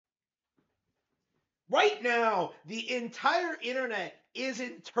Right now, the entire internet is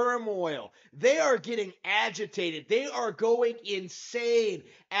in turmoil. They are getting agitated. They are going insane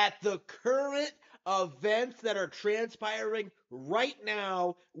at the current events that are transpiring right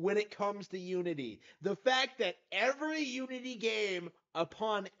now when it comes to Unity. The fact that every Unity game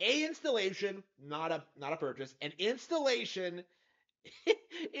upon a installation, not a purchase, an installation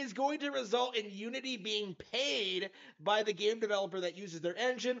is going to result in Unity being paid by the game developer that uses their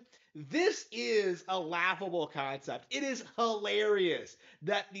engine. This is a laughable concept. It is hilarious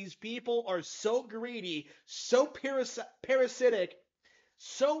that these people are so greedy, so parasitic,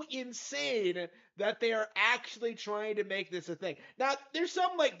 so insane that they are actually trying to make this a thing. Now, there's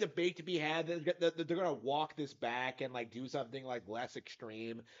some like debate to be had that they're gonna walk this back and like do something like less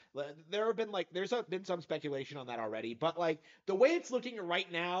extreme. There's been some speculation on that already, but like the way it's looking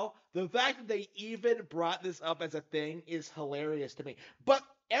right now, the fact that they even brought this up as a thing is hilarious to me. But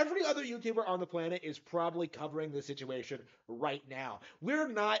every other YouTuber on the planet is probably covering the situation right now. We're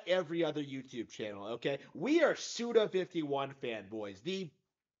not every other YouTube channel, okay? We are Suda51 fanboys.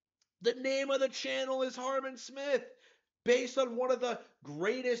 The name of the channel is Harmon Smith, based on one of the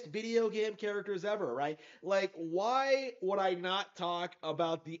greatest video game characters ever, right? Like, why would I not talk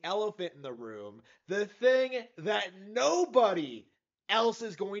about the elephant in the room, the thing that nobody else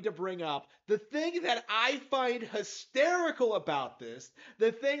is going to bring up, the thing that I find hysterical about this,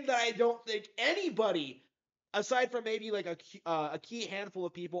 the thing that I don't think anybody, aside from maybe like a key handful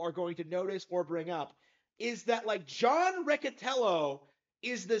of people, are going to notice or bring up, is that like John Riccitiello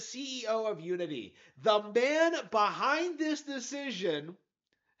is the CEO of Unity. The man behind this decision,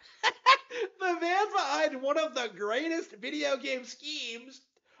 the man behind one of the greatest video game schemes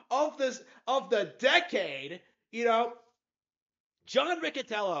of the decade, you know, John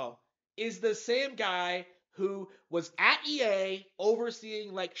Riccitiello is the same guy who was at EA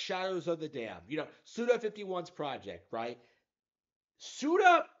overseeing like Shadows of the Dam, Suda51's project, right?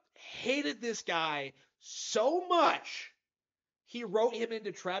 Suda hated this guy so much he wrote him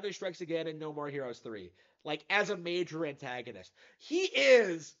into Travis Strikes Again and No More Heroes 3, like as a major antagonist. He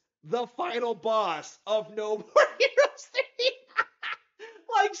is the final boss of No More Heroes 3.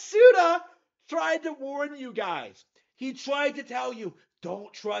 Like Suda tried to warn you guys. He tried to tell you,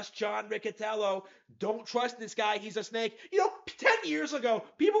 don't trust John Riccitiello. Don't trust this guy. He's a snake. 10 years ago,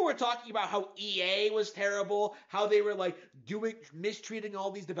 people were talking about how EA was terrible, how they were like mistreating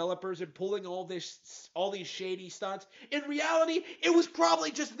all these developers and pulling all these shady stunts. In reality, it was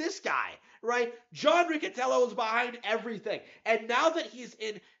probably just this guy, right? John Riccitiello was behind everything. And now that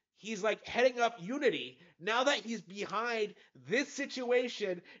he's like heading up Unity, now that he's behind this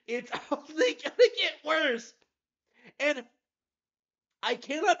situation, it's only gonna get worse. And I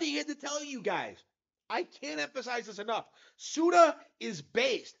cannot begin to tell you guys. I can't emphasize this enough. Suda is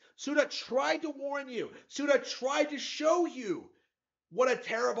based. Suda tried to warn you. Suda tried to show you what a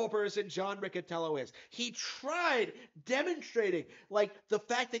terrible person John Riccitiello is. He tried demonstrating like the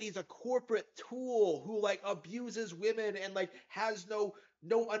fact that he's a corporate tool who like abuses women and like has no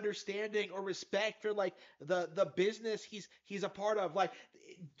understanding or respect for like the business he's a part of. Like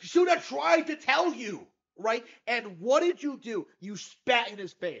Suda tried to tell you, right? And what did you do? You spat in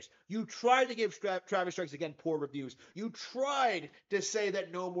his face. You tried to give Travis Strikes Again poor reviews. You tried to say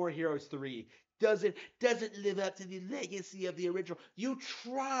that No More Heroes 3 doesn't live up to the legacy of the original. You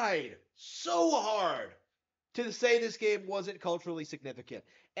tried so hard to say this game wasn't culturally significant.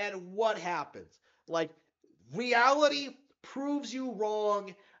 And what happens? Like, reality proves you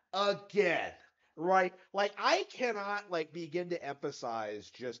wrong again. Right? Like, I cannot like begin to emphasize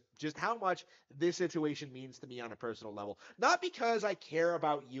just how much this situation means to me on a personal level. Not because I care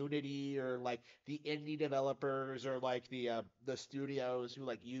about Unity or like the indie developers or like the studios who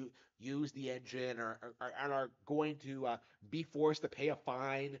like use the engine or are going to be forced to pay a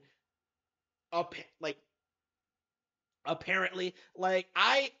fine. Like apparently, like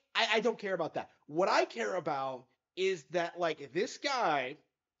I don't care about that. What I care about is that like this guy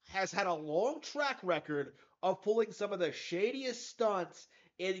has had a long track record of pulling some of the shadiest stunts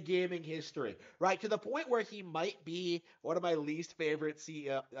in gaming history, right? To the point where he might be one of my least favorite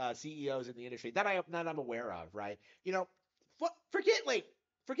CEOs in the industry that I'm aware of, right?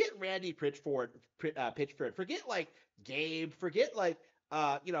 Forget Randy Pitchford, forget like Gabe, forget like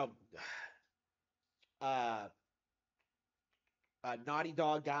uh Naughty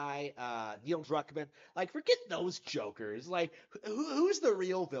Dog guy, Neil Druckmann. Like, forget those jokers. Like, who's the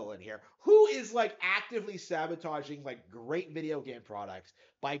real villain here? Who is like actively sabotaging like great video game products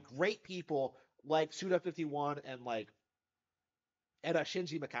by great people like Suda51 and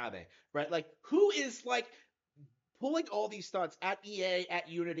Shinji Mikami, right? Like, who is like pulling all these stunts at EA, at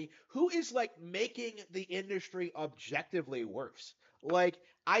Unity, who is like making the industry objectively worse? Like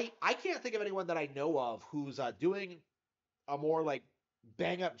I can't think of anyone that I know of who's doing a more like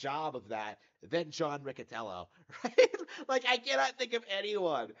bang up job of that than John Riccitiello, right? Like I cannot think of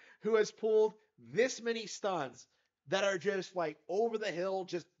anyone who has pulled this many stunts that are just like over the hill,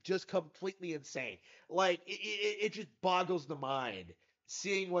 just completely insane. Like it just boggles the mind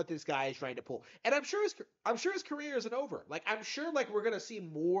seeing what this guy is trying to pull. And I'm sure his career isn't over. Like I'm sure like we're gonna see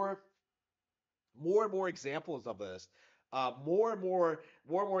more and more examples of this. More and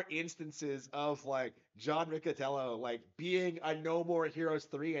more instances of like John Riccitiello like being a No More Heroes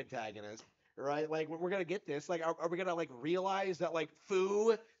 3 antagonist, right? Like we're gonna get this. Like, are we gonna like realize that like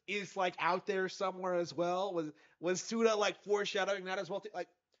Fu is like out there somewhere as well? Was Suda like foreshadowing that as well? Like,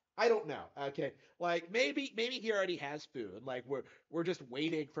 I don't know. Okay, like maybe he already has Fu, and like we're just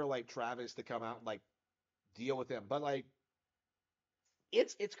waiting for like Travis to come out and like deal with him. But like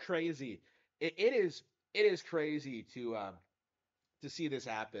it's crazy. It is crazy to see this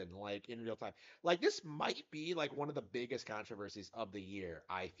happen like in real time. Like this might be like one of the biggest controversies of the year,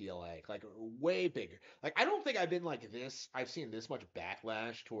 I feel like way bigger. Like I don't think I've seen this much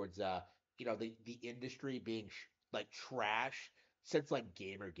backlash towards the industry being like trash since like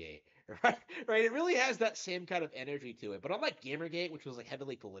Gamergate, right? Right? It really has that same kind of energy to it. But unlike Gamergate, which was like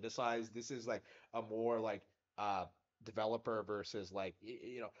heavily politicized, this is like a more like uh developer versus like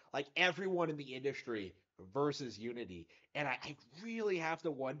like everyone in the industry versus Unity. And I really have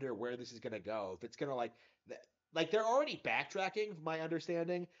to wonder where this is gonna go. If it's gonna like they're already backtracking, from my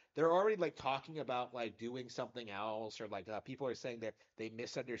understanding. They're already like talking about like doing something else, or like people are saying that they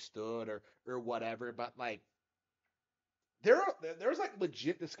misunderstood or whatever. But like there's like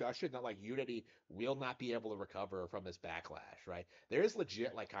legit discussion that like Unity will not be able to recover from this backlash, right? There is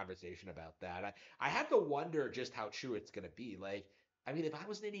legit like conversation about that. I have to wonder just how true it's gonna be. Like, I mean, if I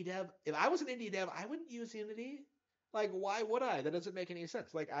was an indie dev, I wouldn't use Unity. Like, why would I? That doesn't make any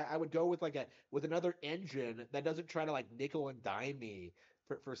sense. Like, I would go with with another engine that doesn't try to like nickel and dime me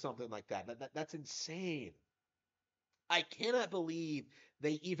for something like that. That's insane. I cannot believe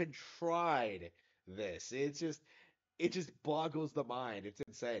they even tried this. It just boggles the mind. It's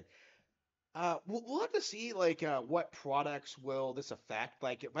insane. We'll have to see like what products will this affect.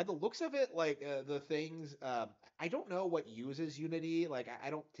 Like by the looks of it, like the things I don't know what uses Unity. Like I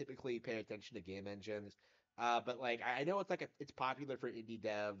don't typically pay attention to game engines. But like I know it's popular for indie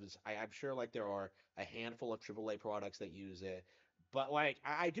devs. I'm sure like there are a handful of AAA products that use it. But like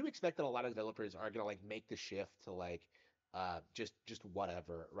I do expect that a lot of developers are gonna like make the shift to like just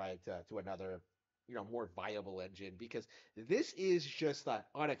whatever, right? To another more viable engine, because this is just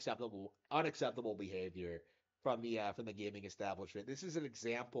unacceptable behavior from the gaming establishment. This is an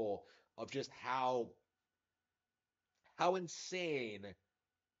example of just how insane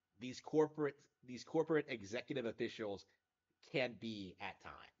these corporate these corporate executive officials can be at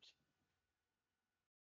times.